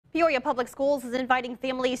Peoria Public Schools is inviting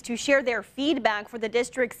families to share their feedback for the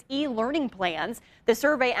district's e-learning plans. The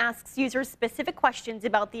survey asks users specific questions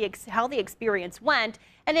about how the experience went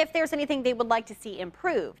and if there's anything they would like to see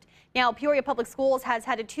improved. Now, Peoria Public Schools has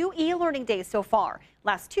had 2 e-learning days so far,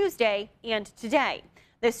 last Tuesday and today.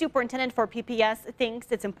 The superintendent for PPS thinks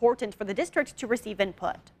it's important for the district to receive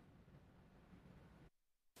input.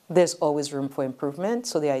 There's always room for improvement,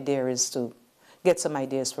 so the idea is to get some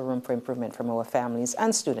ideas for room for improvement from our families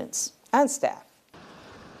and students and staff.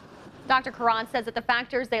 Dr. Karan says that the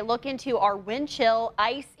factors they look into are wind chill,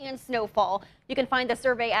 ice, and snowfall. You can find the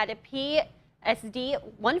survey at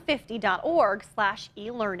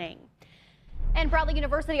psd150.org/e-learning. And Bradley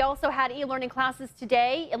University also had e-learning classes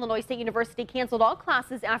today. Illinois State University canceled all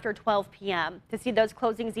classes after 12 p.m. To see those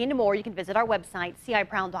closings and more, you can visit our website,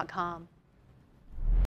 cibrown.com.